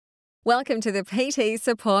Welcome to the PT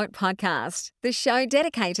Support Podcast, the show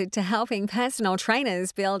dedicated to helping personal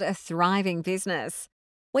trainers build a thriving business.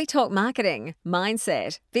 We talk marketing,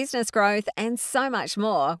 mindset, business growth, and so much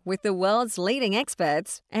more with the world's leading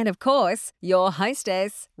experts and, of course, your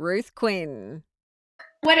hostess, Ruth Quinn.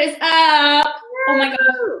 What is up? Oh my gosh,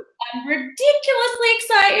 I'm ridiculously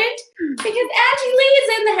excited because Angie Lee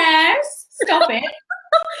is in the house. Stop it.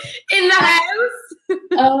 In the house.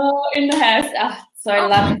 Oh, in the house. Oh, so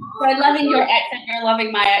loving your accent. You're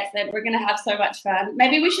loving my accent. We're going to have so much fun.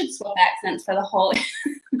 Maybe we should swap accents for the whole...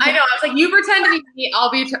 I know. I was like, you pretend to be me.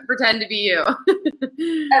 I'll pretend to be you.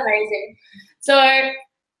 Amazing. So,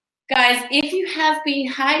 guys, if you have been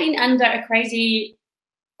hiding under a crazy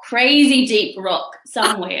deep rock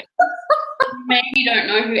somewhere, maybe you don't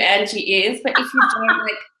know who Angie is, but if you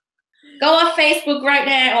don't, go off Facebook right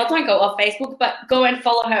now, or don't go off Facebook, but go and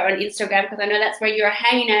follow her on Instagram, because I know that's where you're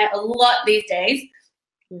hanging out a lot these days.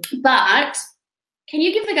 But can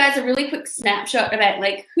you give the guys a really quick snapshot about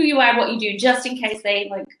who you are, what you do, just in case they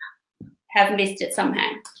have missed it somehow?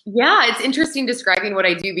 Yeah, it's interesting describing what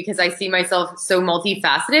I do because I see myself so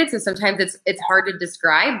multifaceted. So sometimes it's hard to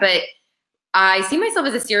describe, but I see myself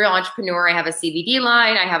as a serial entrepreneur. I have a CBD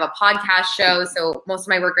line. I have a podcast show. So most of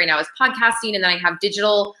my work right now is podcasting. And then I have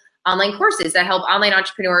digital online courses that help online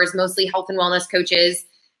entrepreneurs, mostly health and wellness coaches,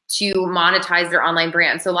 to monetize their online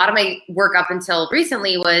brand. So a lot of my work up until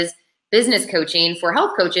recently was business coaching for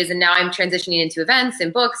health coaches. And now I'm transitioning into events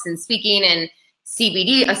and books and speaking and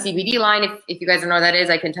CBD, a CBD line. If you guys don't know what that is,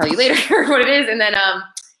 I can tell you later what it is. And then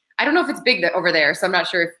I don't know if it's big over there. So I'm not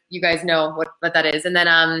sure if you guys know what that is. And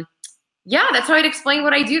then yeah, that's how I'd explain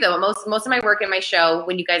what I do though. Most of my work in my show,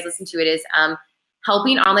 when you guys listen to it, is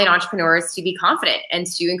helping online entrepreneurs to be confident and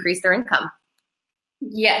to increase their income.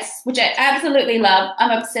 Yes, which I absolutely love.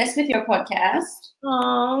 I'm obsessed with your podcast.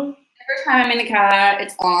 Aww. Every time I'm in the car,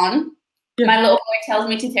 it's on. Yeah. My little boy tells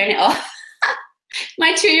me to turn it off.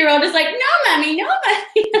 My 2-year-old is like, no, mommy, no,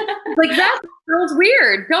 mommy. That sounds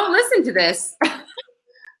weird. Don't listen to this.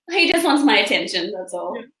 He just wants my attention, that's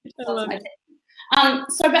all. He just wants my attention.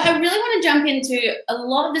 But I really want to jump into a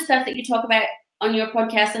lot of the stuff that you talk about on your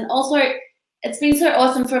podcast, and also it's been so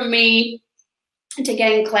awesome for me to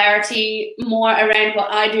gain clarity more around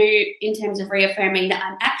what I do in terms of reaffirming that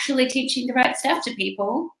I'm actually teaching the right stuff to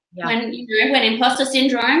people. Yeah. When imposter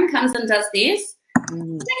syndrome comes and does this, it's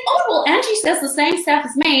like, well, Angie does the same stuff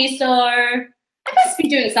as me, so I must be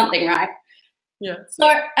doing something right. Yeah.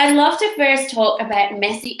 So I'd love to first talk about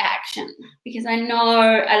messy action, because I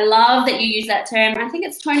love that you use that term. I think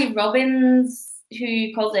it's Tony Robbins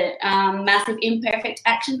who calls it massive imperfect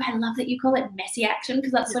action, but I love that you call it messy action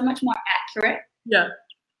because that's so much more accurate. Yeah.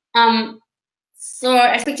 So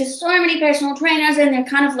I speak to so many personal trainers, and they're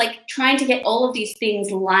kind of trying to get all of these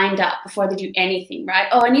things lined up before they do anything, right?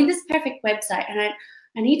 Oh, I need this perfect website, and I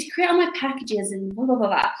need to create all my packages and blah, blah, blah,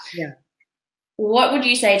 blah. Yeah. What would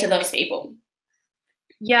you say to those people?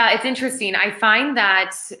 Yeah, it's interesting. I find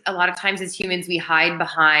that a lot of times as humans, we hide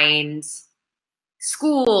behind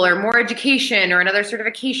school or more education or another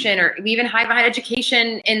certification, or we even hide behind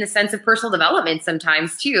education in the sense of personal development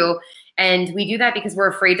sometimes too. And we do that because we're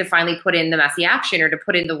afraid to finally put in the messy action or to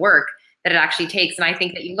put in the work that it actually takes. And I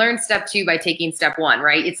think that you learn step 2 by taking step 1,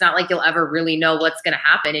 right? It's not like you'll ever really know what's going to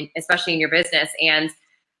happen, especially in your business. And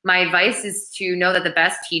my advice is to know that the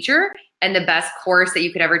best teacher and the best course that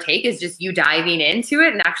you could ever take is just you diving into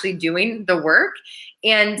it and actually doing the work.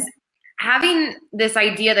 And having this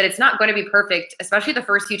idea that it's not going to be perfect, especially the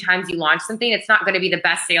first few times you launch something, it's not going to be the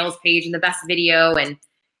best sales page and the best video, and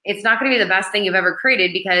it's not going to be the best thing you've ever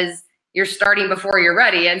created because you're starting before you're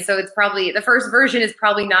ready. And so it's probably, the first version is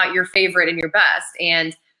probably not your favorite and your best.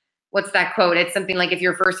 And what's that quote? It's something like, if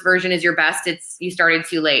your first version is your best, you started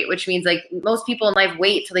too late, which means most people in life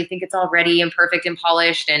wait till they think it's all ready and perfect and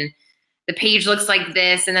polished and the page looks like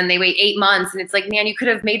this, and then they wait 8 months, and it's like, man, you could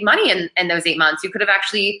have made money in those 8 months. You could have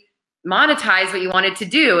actually monetized what you wanted to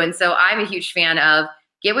do. And so I'm a huge fan of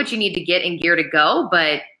get what you need to get in gear to go,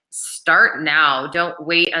 but start now. Don't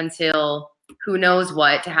wait until who knows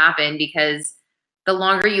what to happen, because the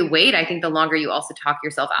longer you wait, I think the longer you also talk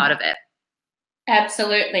yourself out of it.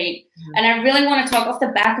 Absolutely. And I really want to talk off the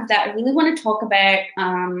back of that. I really want to talk about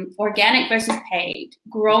organic versus paid,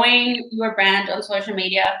 growing your brand on social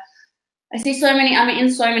media. I see I'm in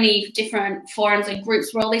so many different forums and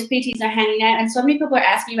groups where all these PTs are hanging out, and so many people are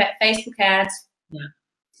asking about Facebook ads. Yeah.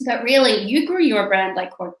 But really, you grew your brand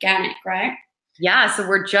organic, right? Yeah. So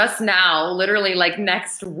we're just now, literally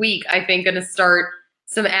next week, I think, going to start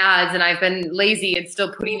some ads, and I've been lazy and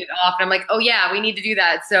still putting it off. And I'm like, oh yeah, we need to do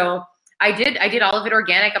that. So I did all of it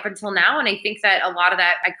organic up until now. And I think that a lot of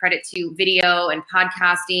that I credit to video and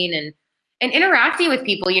podcasting and interacting with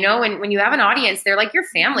people. You know, when you have an audience, they're like your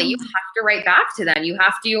family. You have to write back to them. You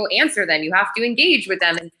have to answer them. You have to engage with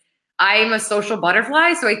them. And I'm a social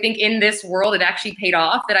butterfly. So I think in this world, it actually paid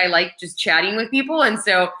off that I like just chatting with people. And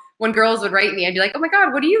so when girls would write me, I'd be like, oh my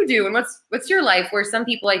God, what do you do? And what's your life? Where some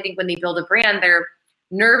people, I think when they build a brand, they're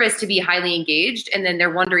nervous to be highly engaged. And then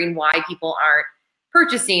they're wondering why people aren't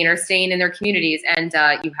purchasing or staying in their communities. And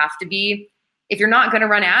you have to be, if you're not going to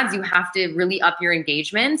run ads, you have to really up your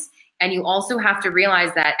engagements. And you also have to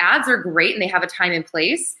realize that ads are great and they have a time and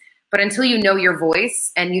place. But until you know your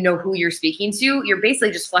voice and you know who you're speaking to, you're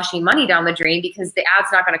basically just flushing money down the drain because the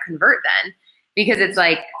ad's not going to convert then. Because it's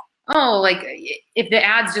like, oh, like if the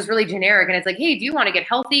ad's just really generic and it's like, hey, do you want to get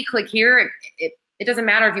healthy? Click here. It doesn't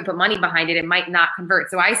matter if you put money behind it. It might not convert.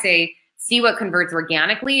 So I say, see what converts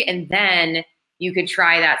organically, and then you could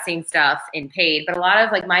try that same stuff in paid. But a lot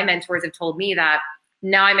of like my mentors have told me that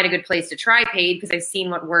now I'm in a good place to try paid because I've seen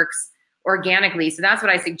what works organically. So that's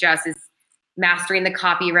what I suggest is mastering the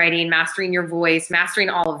copywriting, mastering your voice, mastering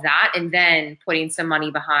all of that, and then putting some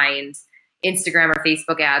money behind Instagram or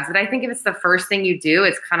Facebook ads. But I think if it's the first thing you do,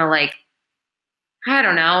 it's kind of like, I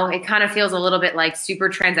don't know, it kind of feels a little bit like super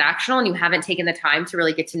transactional and you haven't taken the time to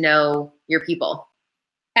really get to know your people.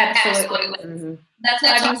 Absolutely. Mm-hmm. That's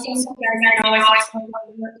what I've been seeing.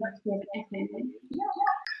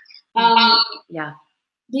 Yeah.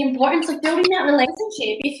 The importance of building that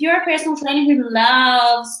relationship. If you're a personal trainer who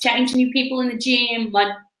loves chatting to new people in the gym,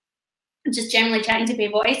 like just generally chatting to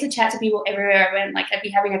people, I used to chat to people everywhere I went. Like I'd be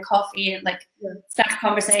having a coffee and like start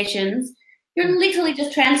conversations. You're literally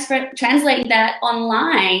just translating that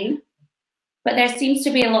online, but there seems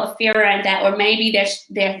to be a lot of fear around that, or maybe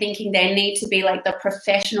they're thinking they need to be like the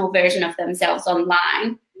professional version of themselves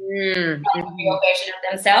online. Not the real version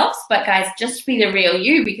of themselves, but guys, just be the real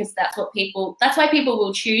you, because that's why people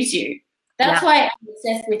will choose you. That's why I'm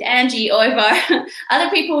obsessed with Angie over other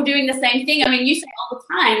people doing the same thing. I mean, you say all the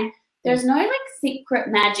time, there's no like secret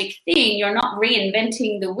magic thing. You're not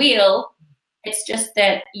reinventing the wheel. It's just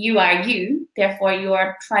that you are you. Therefore,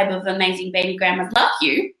 your tribe of amazing baby grandmas love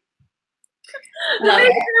you.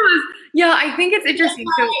 Yeah, I think it's interesting.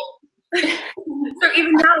 So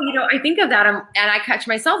even now, you know, I think of that and I catch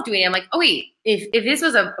myself doing it. I'm like, oh wait, if this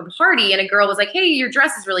was a party and a girl was like, hey, your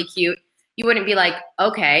dress is really cute, you wouldn't be like,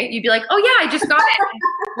 okay. You'd be like, oh yeah, I just got it.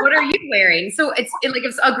 What are you wearing? So it's like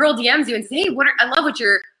if a girl DMs you and says, hey, I love what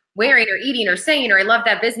you're wearing or eating or saying, or I love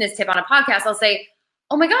that business tip on a podcast, I'll say,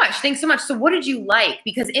 oh my gosh, thanks so much. So what did you like?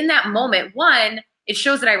 Because in that moment, one, it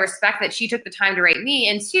shows that I respect that she took the time to write me.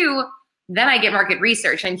 And two, then I get market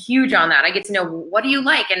research. I'm huge on that. I get to know, what do you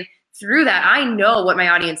like? And through that, I know what my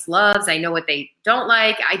audience loves. I know what they don't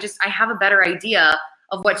like. I have a better idea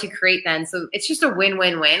of what to create then. So it's just a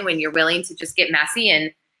win-win-win when you're willing to just get messy.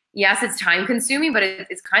 And yes, it's time consuming, but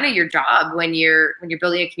it's kind of your job when you're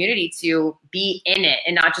building a community to be in it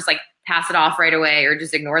and not just like pass it off right away or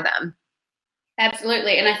just ignore them.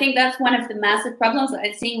 Absolutely. And I think that's one of the massive problems that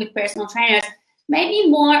I'm seeing with personal trainers, maybe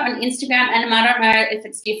more on Instagram. And I don't know if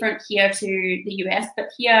it's different here to the US, but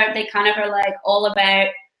here they kind of are like all about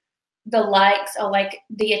the likes or like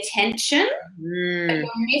the attention. But you're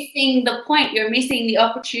missing the point. You're missing the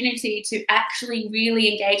opportunity to actually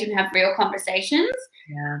really engage and have real conversations.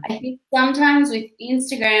 Yeah. I think sometimes with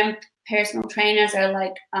Instagram, personal trainers are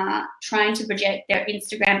like trying to project their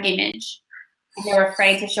Instagram image. And they're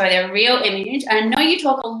afraid to show their real image. I know you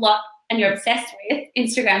talk a lot and you're obsessed with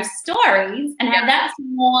Instagram stories and how that's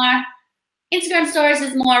more, Instagram stories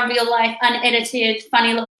is more real life, unedited,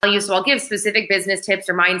 funny look. So I'll give specific business tips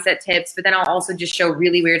or mindset tips, but then I'll also just show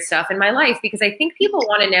really weird stuff in my life because I think people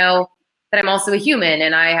want to know that I'm also a human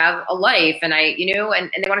and I have a life and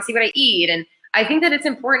and they want to see what I eat. And I think that it's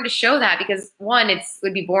important to show that because one, it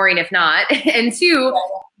would be boring if not. And two,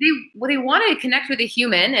 they want to connect with a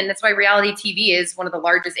human. And that's why reality TV is one of the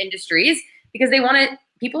largest industries because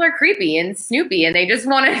people are creepy and snoopy and they just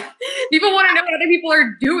people want to know what other people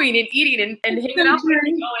are doing and eating and hanging out there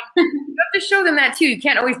and going. You have to show them that too. You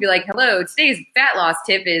can't always be like, hello, today's fat loss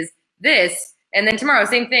tip is this. And then tomorrow,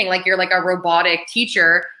 same thing. Like you're like a robotic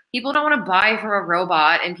teacher. People don't want to buy from a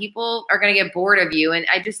robot and people are going to get bored of you. And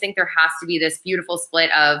I just think there has to be this beautiful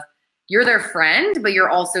split of you're their friend, but you're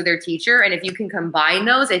also their teacher. And if you can combine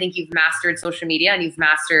those, I think you've mastered social media and you've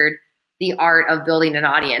mastered the art of building an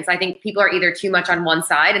audience. I think people are either too much on one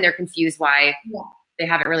side and they're confused why they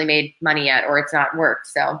haven't really made money yet or it's not worked.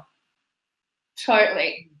 So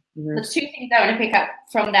totally. Mm-hmm. The two things I want to pick up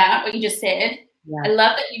from that, what you just said, I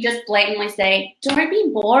love that you just blatantly say, don't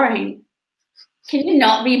be boring. Can you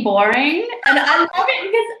not be boring? And I love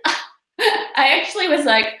it I actually was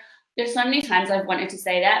like, there's so many times I've wanted to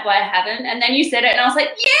say that, but I haven't. And then you said it, and I was like,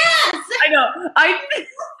 yes! I know. I think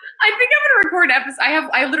I'm gonna record an episode.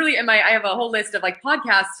 I literally I have a whole list of like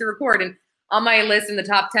podcasts to record, and on my list in the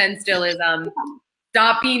top 10 still is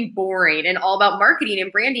stop being boring and all about marketing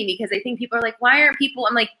and branding, because I think people are like, why aren't people?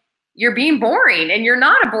 I'm like, you're being boring, and you're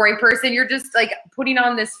not a boring person. You're just like putting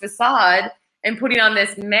on this facade and putting on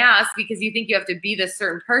this mask because you think you have to be this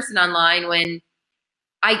certain person online when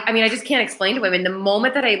I mean, I just can't explain to women. The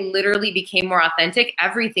moment that I literally became more authentic,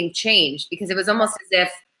 everything changed, because it was almost as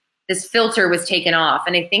if this filter was taken off.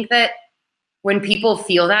 And I think that when people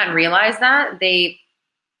feel that and realize that,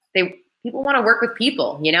 people want to work with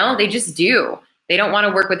people, you know, they just do. They don't want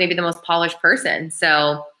to work with maybe the most polished person.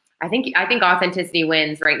 So I think authenticity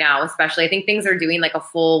wins right now, especially. I think things are doing like a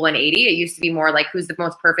full 180. It used to be more like who's the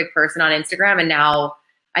most perfect person on Instagram. And now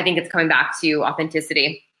I think it's coming back to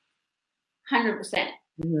authenticity. 100%.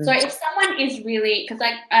 So if someone is really, because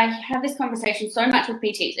I have this conversation so much with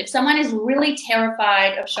PTs, if someone is really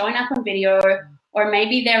terrified of showing up on video, or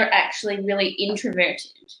maybe they're actually really introverted,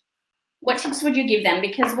 what tips would you give them?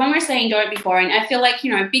 Because when we're saying don't be boring, I feel like,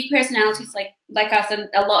 you know, big personalities like us and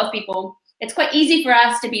a lot of people, it's quite easy for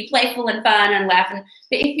us to be playful and fun and laugh. But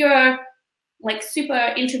if you're like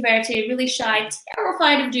super introverted, really shy,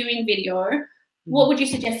 terrified of doing video, what would you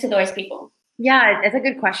suggest to those people? Yeah, that's a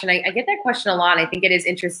good question. I get that question a lot. And I think it is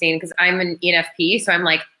interesting because I'm an ENFP. So I'm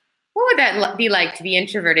like, what would that be like to be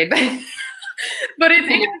introverted? But it's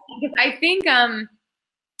interesting. I think, and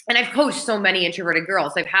I've coached so many introverted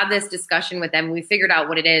girls. So I've had this discussion with them. We figured out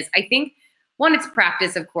what it is. I think one, it's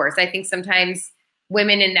practice, of course. I think sometimes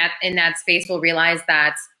women in that space will realize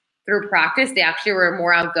that through practice, they actually were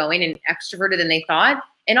more outgoing and extroverted than they thought.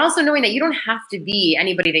 And also knowing that you don't have to be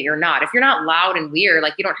anybody that you're not. If you're not loud and weird,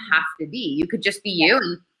 like you don't have to be. You could just be you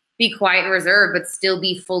and be quiet and reserved, but still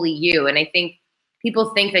be fully you. And I think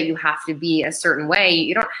people think that you have to be a certain way.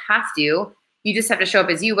 You don't have to. You just have to show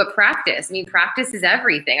up as you, but practice. I mean, practice is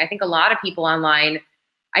everything. I think a lot of people online,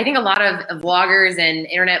 I think a lot of vloggers and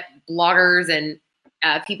internet bloggers and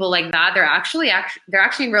people like that, they're actually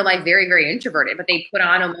in real life very, very introverted, but they put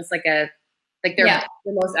on almost like their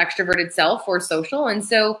most extroverted self for social. And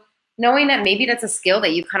so knowing that maybe that's a skill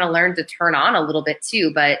that you kind of learned to turn on a little bit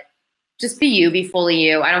too, but just be you, be fully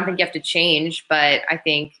you. I don't think you have to change, but I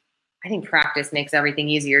think practice makes everything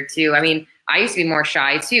easier too. I mean, I used to be more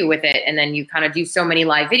shy too with it. And then you kind of do so many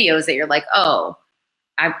live videos that you're like, oh,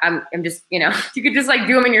 I'm just, you know, you could just like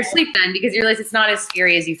do them in your sleep then, because you realize it's not as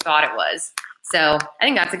scary as you thought it was. So I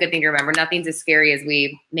think that's a good thing to remember. Nothing's as scary as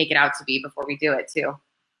we make it out to be before we do it too.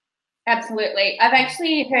 Absolutely. I've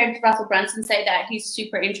actually heard Russell Brunson say that he's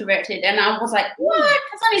super introverted, and I was like, what?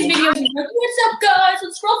 Because on his videos he's like, what's up guys,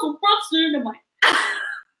 it's Russell Brunson. I'm like,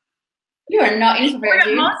 you are not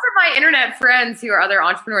introverted. Most of my internet friends who are other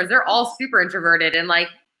entrepreneurs, they're all super introverted, and like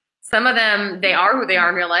some of them, they are who they are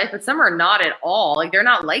in real life, but some are not at all. Like they're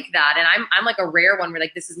not like that. And I'm like a rare one where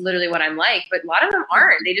like, this is literally what I'm like, but a lot of them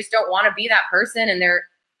aren't. They just don't want to be that person, and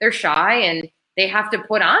they're shy, and they have to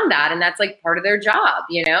put on that, and that's like part of their job,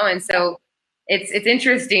 you know? And so it's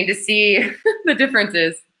interesting to see the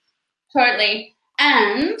differences. Totally.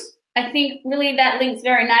 And I think really that links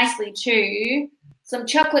very nicely to some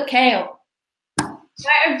chocolate kale.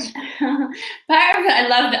 I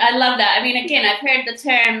love that. I mean, again, I've heard the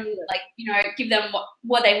term, like, you know, give them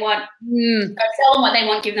what they want, or tell them what they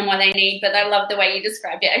want, give them what they need. But I love the way you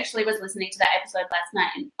described it. I actually was listening to that episode last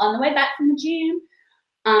night, and on the way back from the gym.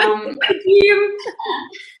 The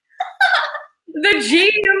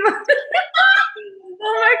gym.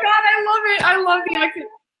 Oh my God, I love it. I love the accent.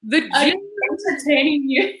 The gym. I'm entertaining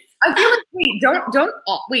you. I feel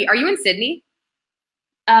like, wait, are you in Sydney?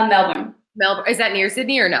 Melbourne. Melbourne. Is that near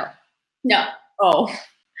Sydney or no? No. Oh.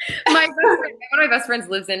 One of my best friends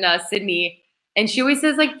lives in Sydney, and she always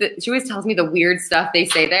says she always tells me the weird stuff they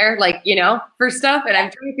say there, like, you know, for stuff. And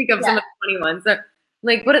I'm trying to think of some of the funny ones. So,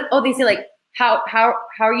 like, they say like, how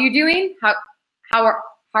are you doing? How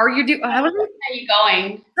are you doing? How are you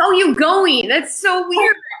going? How are you going? That's so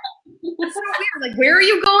weird. That's so weird. Like, where are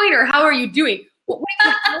you going, or how are you doing? Wait,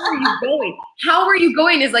 how are you going? How are you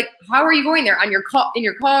going is like, how are you going there? In your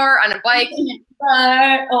car, on a bike? Or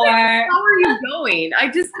how are you going?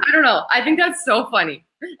 I don't know. I think that's so funny.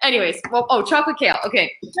 Anyways, chocolate kale.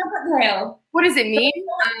 Okay. Chocolate kale. What does it mean?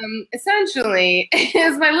 Essentially,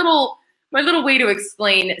 is my little way to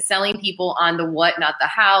explain selling people on the what, not the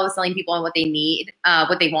how, selling people on what they need,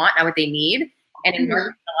 what they want, not what they need. And in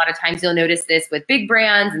marketing, a lot of times you'll notice this with big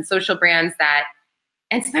brands and social brands that,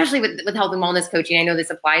 and especially with health and wellness coaching, I know this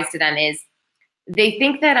applies to them, is they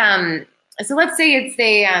think that So let's say it's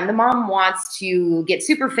the mom wants to get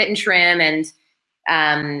super fit and trim and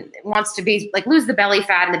wants to be like lose the belly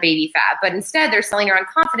fat and the baby fat, but instead they're selling her on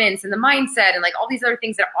confidence and the mindset and like all these other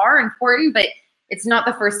things that are important, but it's not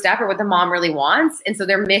the first step or what the mom really wants. And so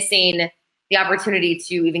they're missing the opportunity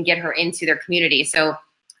to even get her into their community. So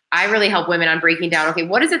I really help women on breaking down, okay,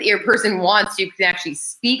 what is it that your person wants? You can actually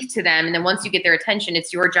speak to them. And then once you get their attention,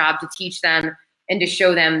 it's your job to teach them and to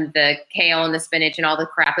show them the kale and the spinach and all the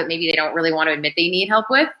crap that maybe they don't really want to admit they need help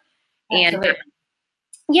with. Absolutely. And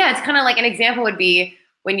yeah, it's kind of like an example would be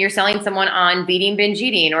when you're selling someone on beating binge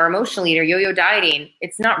eating or emotional eating or yo-yo dieting.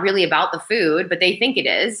 It's not really about the food, but they think it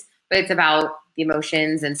is, but it's about the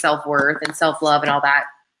emotions and self-worth and self-love and all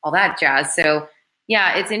that jazz. So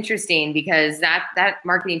yeah, it's interesting because that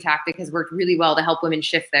marketing tactic has worked really well to help women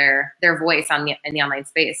shift their voice in the online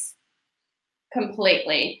space.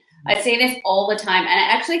 Completely. I see this all the time, and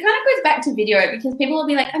it actually kind of goes back to video because people will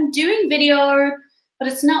be like, I'm doing video, but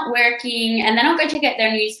it's not working. And then I'll go check out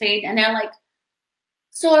their newsfeed and they're like,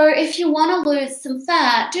 so if you want to lose some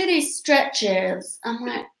fat, do these stretches. I'm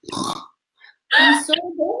like, I'm so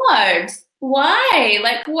bored. Why?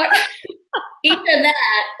 Like what? Either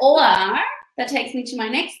that or that takes me to my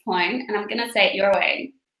next point, and I'm going to say it your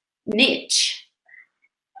way. Niche.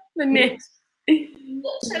 The niche.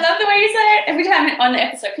 I love the way you say it every time on the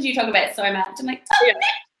episode because you talk about it so much. I'm like, oh, yeah.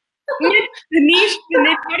 Niche. The niche.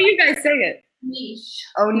 How do you guys say it? Niche.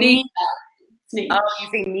 Oh, niche. Niche. Oh, you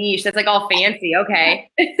say niche. That's like all fancy. Okay.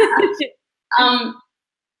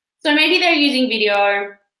 So maybe they're using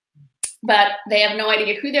video, but they have no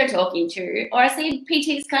idea who they're talking to. Or I see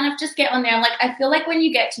PTs kind of just get on there. Like, I feel like when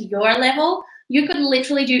you get to your level, you could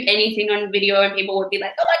literally do anything on video and people would be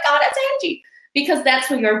like, oh my God, it's Angie. Because that's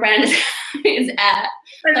where your brand is at.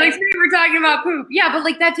 And like we're talking about poop. Yeah, but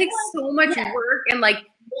like that takes so much work and like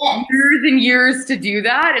years and years to do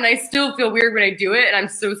that. And I still feel weird when I do it and I'm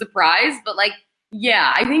so surprised. But like,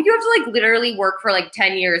 yeah, I think you have to like literally work for like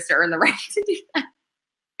 10 years to earn the right to do that.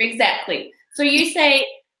 Exactly. So you say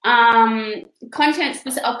content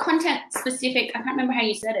specific, I can't remember how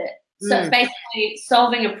you said it. So it's basically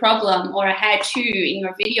solving a problem or a how-to in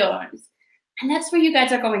your videos. And that's where you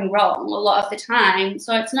guys are going wrong a lot of the time.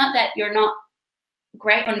 So it's not that you're not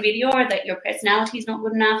great on video or that your personality is not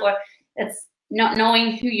good enough or it's not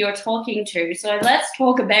knowing who you're talking to. So let's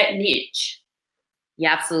talk about niche.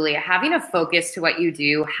 Yeah, absolutely. Having a focus to what you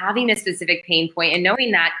do, having a specific pain point, and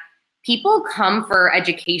knowing that people come for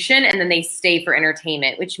education and then they stay for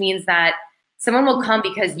entertainment, which means that someone will come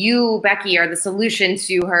because you, Becky, are the solution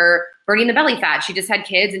to her burning the belly fat. She just had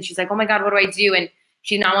kids and she's like, oh my God, what do I do? And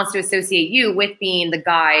she now wants to associate you with being the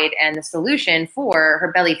guide and the solution for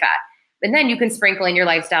her belly fat. And then you can sprinkle in your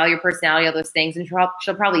lifestyle, your personality, all those things, and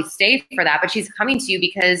she'll probably stay for that. But she's coming to you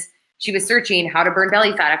because she was searching how to burn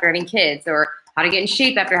belly fat after having kids or how to get in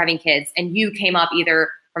shape after having kids. And you came up either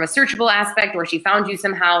from a searchable aspect or she found you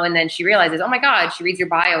somehow. And then she realizes, oh my God, she reads your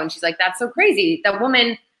bio and she's like, that's so crazy. That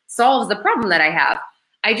woman solves the problem that I have.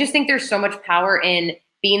 I just think there's so much power in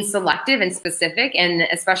being selective and specific, and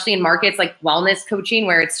especially in markets like wellness coaching,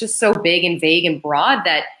 where it's just so big and vague and broad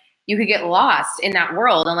that you could get lost in that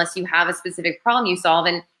world unless you have a specific problem you solve.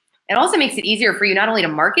 And it also makes it easier for you not only to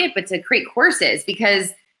market, but to create courses,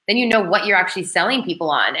 because then you know what you're actually selling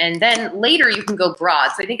people on. And then later you can go broad.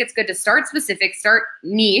 So I think it's good to start specific, start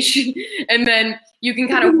niche, and then you can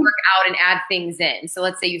kind of work out and add things in. So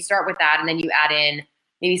let's say you start with that and then you add in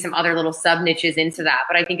maybe some other little sub niches into that.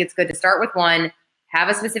 But I think it's good to start with one, have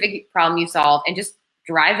a specific problem you solve, and just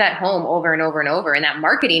drive that home over and over and over. And that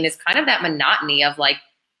marketing is kind of that monotony of like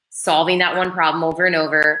solving that one problem over and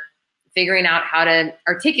over, figuring out how to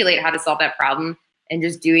articulate how to solve that problem, and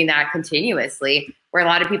just doing that continuously. Where a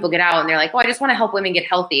lot of people get out and they're like, well, I just want to help women get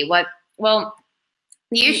healthy. Well,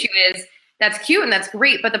 the issue is that's cute and that's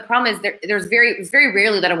great. But the problem is it's very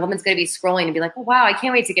rarely that a woman's going to be scrolling and be like, oh, wow, I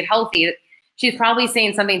can't wait to get healthy. She's probably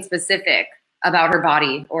saying something specific about her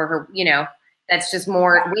body or her, that's just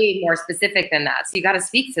way more specific than that. So you got to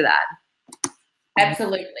speak to that.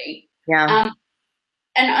 Absolutely. Yeah.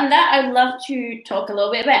 And on that, I'd love to talk a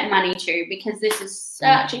little bit about money too, because this is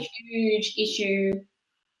such a huge issue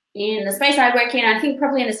in the space I work in. I think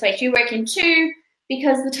probably in the space you work in too,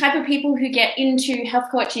 because the type of people who get into health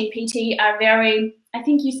coaching, PT, are very, I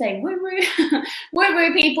think you say woo-woo,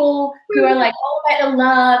 woo-woo people who are like all about the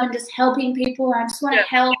love and just helping people. I just want to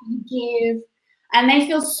help and give. And they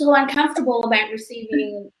feel so uncomfortable about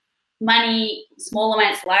receiving money, small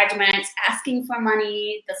amounts, large amounts, asking for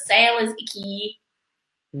money. The sale is icky.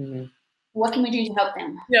 Mm-hmm. What can we do to help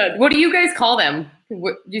them? Yeah. What do you guys call them?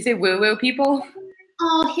 Do you say woo-woo people?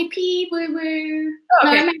 Oh, hippie, woo-woo. Oh,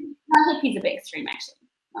 okay. No, hippie's a bit extreme, actually.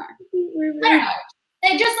 No. I don't know.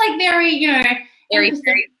 They're just like very, Very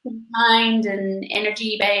kind and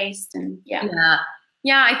energy based, and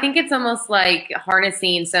Yeah, I think it's almost like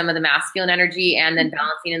harnessing some of the masculine energy and then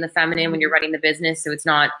balancing in the feminine when you're running the business, so it's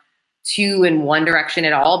not too in one direction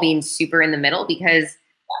at all, being super in the middle, because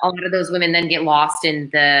a lot of those women then get lost in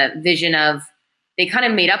the vision of they kind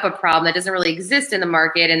of made up a problem that doesn't really exist in the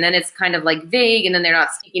market, and then it's kind of like vague, and then they're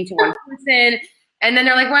not speaking to one person, and then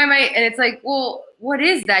they're like, why am I? And it's like, well, what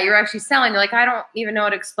is that you're actually selling? They're like, I don't even know how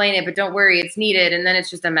to explain it, but don't worry, it's needed, and then it's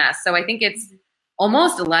just a mess. So I think it's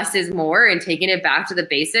almost less is more, and taking it back to the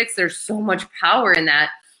basics. There's so much power in that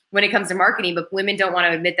when it comes to marketing, but women don't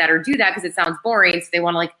want to admit that or do that because it sounds boring. So they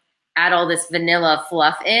want to like add all this vanilla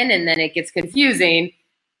fluff in, and then it gets confusing.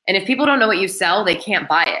 And if people don't know what you sell, they can't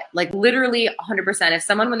buy it. Like literally 100%. If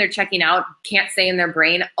someone, when they're checking out, can't say in their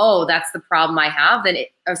brain, oh, that's the problem I have, then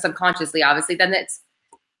or subconsciously, obviously, then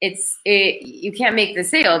you can't make the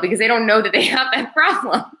sale because they don't know that they have that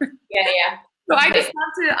problem. Yeah. So I just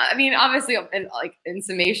love to, I mean, obviously, in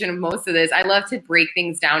summation of most of this, I love to break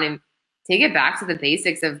things down and take it back to the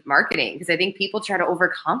basics of marketing, because I think people try to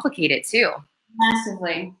overcomplicate it too.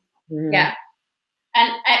 Massively. Yeah.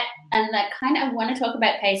 And that kind of, I want to talk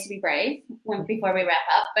about Pays to Be Brave before we wrap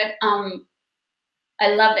up, but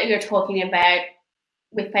I love that you're talking about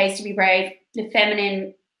with Pays to Be Brave, the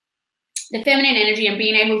feminine energy and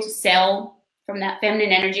being able to sell from that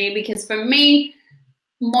feminine energy, because for me,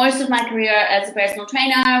 most of my career as a personal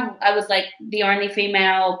trainer, I was like the only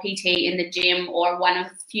female PT in the gym, or one of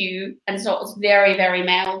few, and so it was very, very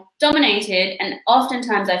male dominated, and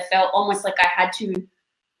oftentimes I felt almost like I had to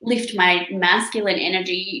lift my masculine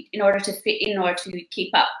energy in order to fit in or to keep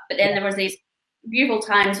up. But then there was these beautiful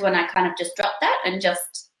times when I kind of just dropped that and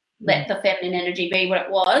just let the feminine energy be what it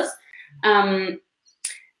was.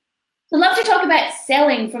 I'd love to talk about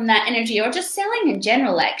selling from that energy, or just selling in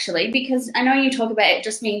general, actually, because I know you talk about it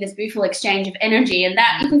just being this beautiful exchange of energy, and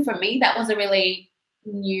that, even for me, that was a really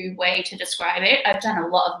new way to describe it. I've done a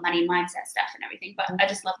lot of money mindset stuff and everything, but I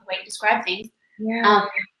just love the way you describe things.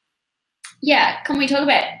 Can we talk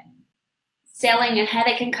about selling and how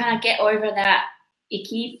they can kind of get over that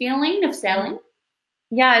icky feeling of selling?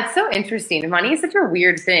 Yeah, it's so interesting. Money is such a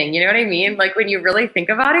weird thing. You know what I mean? Like when you really think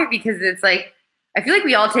about it, because it's like, I feel like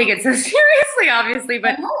we all take it so seriously, obviously,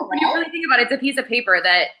 but when you really think about it, it's a piece of paper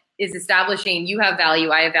that is establishing you have value,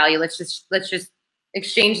 I have value. Let's just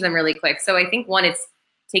exchange them really quick. So I think one, it's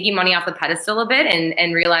taking money off the pedestal a bit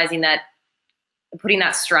and realizing that putting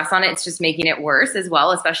that stress on it, it's just making it worse as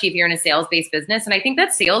well, especially if you're in a sales-based business. And I think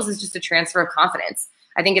that sales is just a transfer of confidence.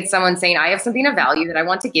 I think it's someone saying, I have something of value that I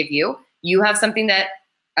want to give you. You have something that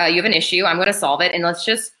you have an issue. I'm going to solve it, and let's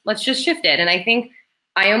just shift it. And I think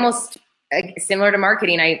I almost, similar to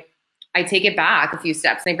marketing, I take it back a few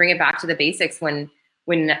steps and I bring it back to the basics when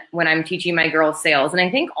I'm teaching my girls sales. And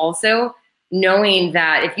I think also knowing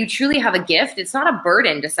that if you truly have a gift, it's not a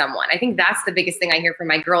burden to someone. I think that's the biggest thing I hear from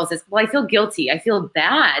my girls is, well, I feel guilty. I feel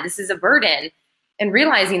bad. This is a burden. And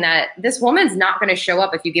realizing that this woman's not going to show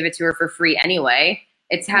up if you give it to her for free anyway.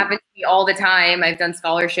 It's happened to me all the time. I've done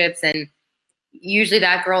scholarships, and usually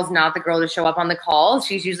that girl's not the girl to show up on the call.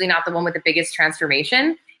 She's usually not the one with the biggest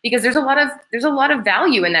transformation, because there's a lot of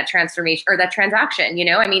value in that transformation or that transaction. You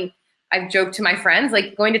know, I mean, I've joked to my friends,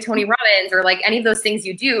 like going to Tony Robbins or like any of those things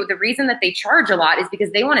you do, the reason that they charge a lot is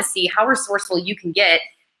because they want to see how resourceful you can get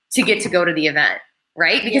to go to the event,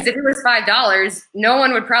 right? Because if it was $5, no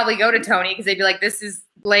one would probably go to Tony, because they'd be like, this is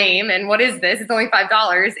lame, and what is this? It's only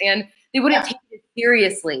 $5, and they wouldn't take it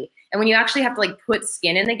seriously. And when you actually have to like put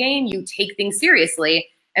skin in the game, you take things seriously.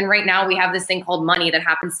 And right now we have this thing called money that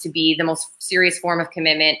happens to be the most serious form of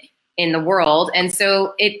commitment in the world. And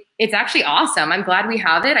so it's actually awesome. I'm glad we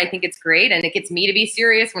have it. I think it's great. And it gets me to be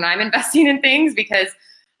serious when I'm investing in things, because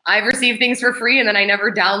I've received things for free and then I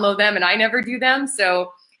never download them and I never do them.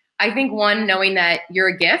 So I think one, knowing that you're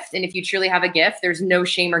a gift, and if you truly have a gift, there's no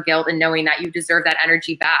shame or guilt in knowing that you deserve that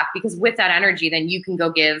energy back, because with that energy, then you can go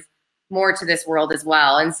give more to this world as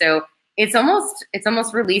well. And so it's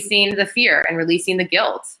almost releasing the fear and releasing the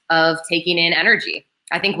guilt of taking in energy.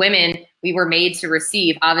 I think women, we were made to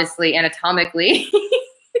receive, obviously, anatomically.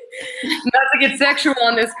 Not to get sexual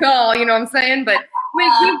on this call, you know what I'm saying? But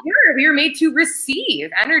we were made to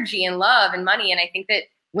receive energy and love and money. And I think that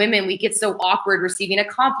women, we get so awkward receiving a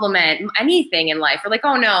compliment, anything in life. We're like,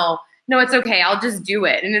 oh, no, it's okay. I'll just do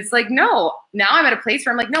it. And it's like, no, now I'm at a place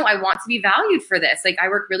where I'm like, no, I want to be valued for this. Like, I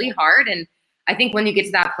work really hard. And I think when you get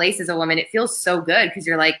to that place as a woman, it feels so good, because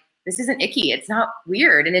you're like, this isn't icky. It's not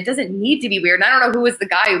weird. And it doesn't need to be weird. And I don't know who was the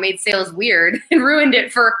guy who made sales weird and ruined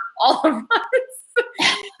it for all of us.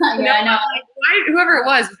 I know. Like, whoever it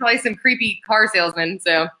was probably some creepy car salesman.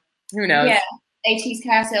 So who knows? Yeah, 80s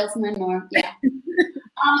car salesman or yeah.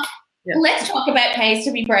 Let's talk about Pays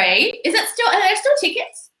to Be Brave. Are there still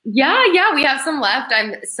tickets? Yeah, we have some left.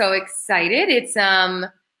 I'm so excited. It's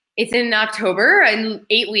in October in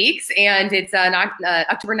 8 weeks, and it's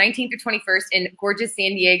October 19th through 21st in gorgeous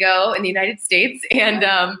San Diego in the United States. And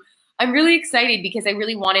I'm really excited because I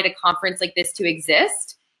really wanted a conference like this to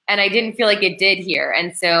exist, and I didn't feel like it did here.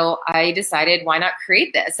 And so I decided, why not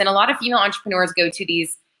create this? And a lot of female entrepreneurs go to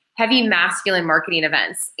these heavy masculine marketing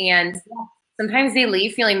events, and sometimes they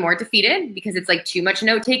leave feeling more defeated because it's like too much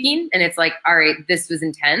note taking, and it's like, all right, this was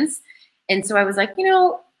intense. And so I was like,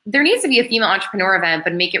 there needs to be a female entrepreneur event,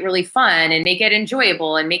 but make it really fun and make it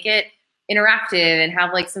enjoyable and make it interactive and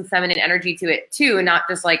have like some feminine energy to it too, and not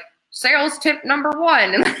just like sales tip number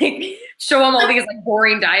 1 and like show them all these like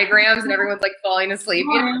boring diagrams and everyone's like falling asleep.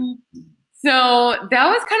 So that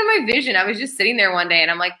was kind of my vision. I was just sitting there one day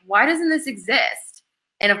and I'm like, why doesn't this exist?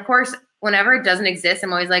 And of course, whenever it doesn't exist,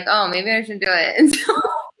 I'm always like, oh, maybe I should do it. And so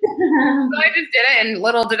I just did it, and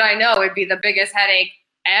little did I know it'd be the biggest headache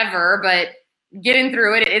ever, but getting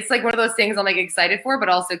through it, it's like one of those things I'm like excited for, but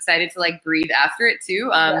also excited to like breathe after it too.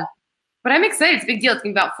 But I'm excited. It's a big deal. It's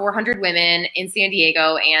gonna be about 400 women in San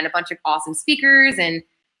Diego and a bunch of awesome speakers, and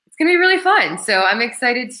it's gonna be really fun. So I'm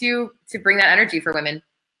excited to bring that energy for women.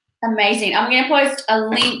 Amazing. I'm going to post a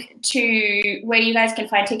link to where you guys can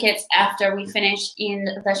find tickets after we finish in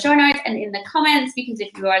the show notes and in the comments, because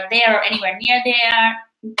if you are there or anywhere near there,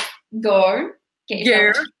 go.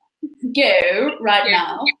 Go right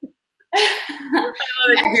now.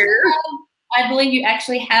 I believe you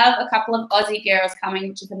actually have a couple of Aussie girls coming,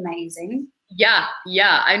 which is amazing. Yeah,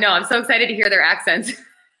 I know. I'm so excited to hear their accents.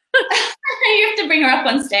 You have to bring her up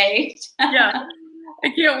on stage. Yeah. I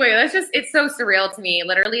can't wait. It's so surreal to me.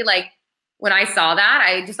 Literally, like when I saw that,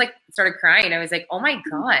 I just like started crying. I was like, oh my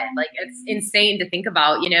God, like it's insane to think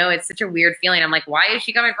about, it's such a weird feeling. I'm like, why is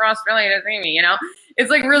she coming from Australia to see me? It's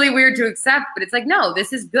like really weird to accept, but it's like, no,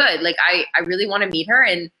 this is good. Like I really want to meet her,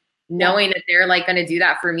 and knowing that they're like going to do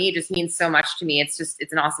that for me just means so much to me. It's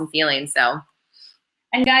an awesome feeling. So.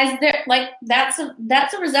 And guys, that's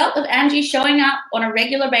a result of Angie showing up on a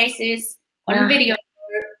regular basis on a video,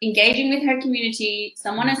 engaging with her community.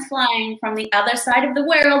 Someone is flying from the other side of the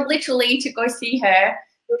world, literally, to go see her.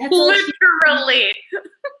 That's literally.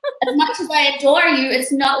 As much as I adore you,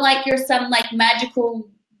 it's not like you're some like magical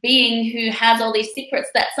being who has all these secrets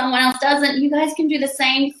that someone else doesn't. You guys can do the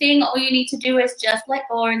same thing. All you need to do is just let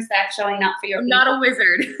go and start showing up for your people. Not a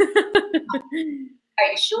wizard. Are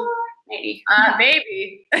you sure? Maybe.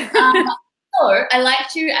 Maybe. So I like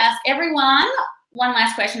to ask everyone one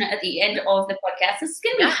last question at the end of the podcast. This is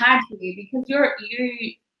going to be hard for you because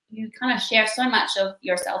you kind of share so much of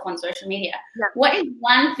yourself on social media. Yeah. What is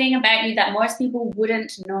one thing about you that most people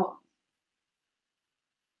wouldn't know?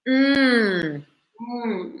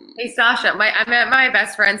 Hey, Sasha, I'm at my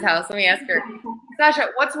best friend's house. Let me ask her. Sasha,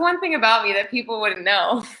 what's one thing about me that people wouldn't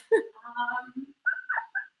know?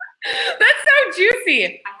 That's so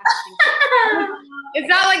juicy. It's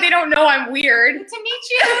not like they don't know I'm weird. Good to meet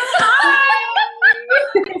you. Hi.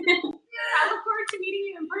 I look forward to meeting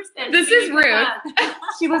you in person. This is Ruth.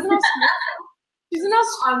 She lives in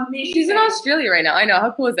Australia. She's in Australia right now. I know.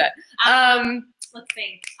 How cool is that? Let's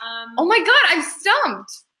think. Oh my God, I'm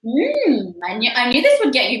stumped. I knew this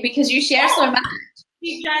would get you because you share so much.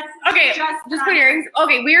 Just put earrings.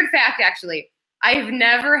 Okay, weird fact actually. I've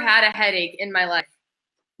never had a headache in my life.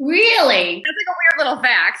 Really? That's like a weird little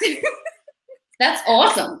fact. That's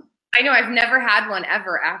awesome. I know, I've never had one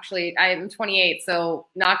ever, actually. I'm 28, so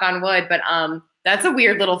knock on wood, but that's a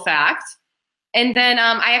weird little fact. And then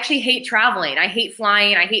I actually hate traveling. I hate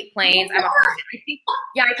flying. I hate planes. I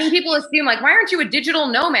think people assume, like, why aren't you a digital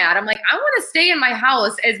nomad? I'm like, I want to stay in my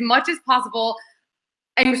house as much as possible.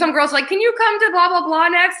 And some girls are like, can you come to blah, blah, blah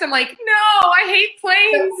next? I'm like, no, I hate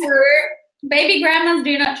planes. Baby grandmas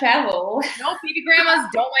do not travel. No, baby grandmas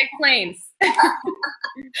don't like planes.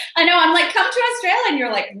 I know. I'm like, come to Australia. And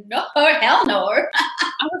you're like, no, hell no.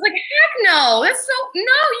 I was like, heck no. No,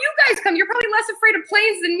 you guys come. You're probably less afraid of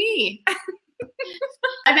planes than me.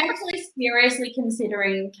 I'm actually seriously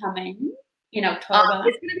considering coming in October.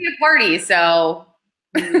 It's going to be a party, so.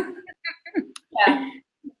 Yeah.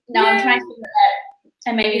 No, I'm trying to do that.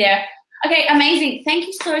 And maybe there. Okay, amazing. Thank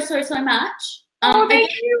you so much.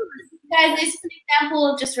 Thank you. Guys, this is an example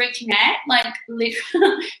of just reaching out. Like,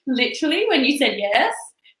 literally, when you said yes,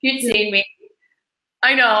 you'd seen me.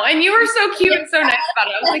 I know. And you were so cute and so nice about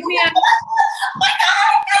it. I was like, man. Oh my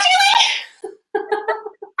God,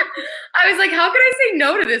 I was like, how could I say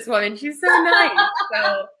no to this woman? She's so nice.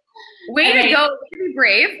 So Way to go, way to be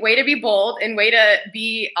brave, way to be bold, and way to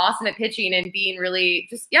be awesome at pitching and being really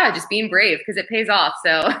just being brave because it pays off. So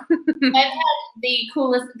I've had the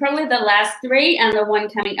coolest, probably the last three and the one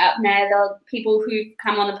coming up now. The people who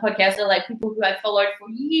come on the podcast are like people who I've followed for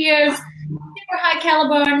years, super high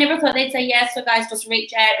caliber, never thought they'd say yes. So guys, just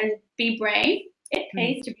reach out and be brave. It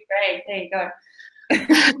pays to be brave. There you go.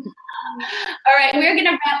 All right, we're going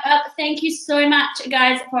to wrap up. Thank you so much,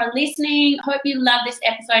 guys, for listening. Hope you love this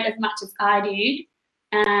episode as much as I did.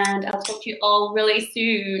 And I'll talk to you all really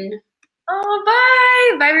soon.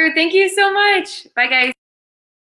 bye. Bye, Ruth. Thank you so much. Bye, guys.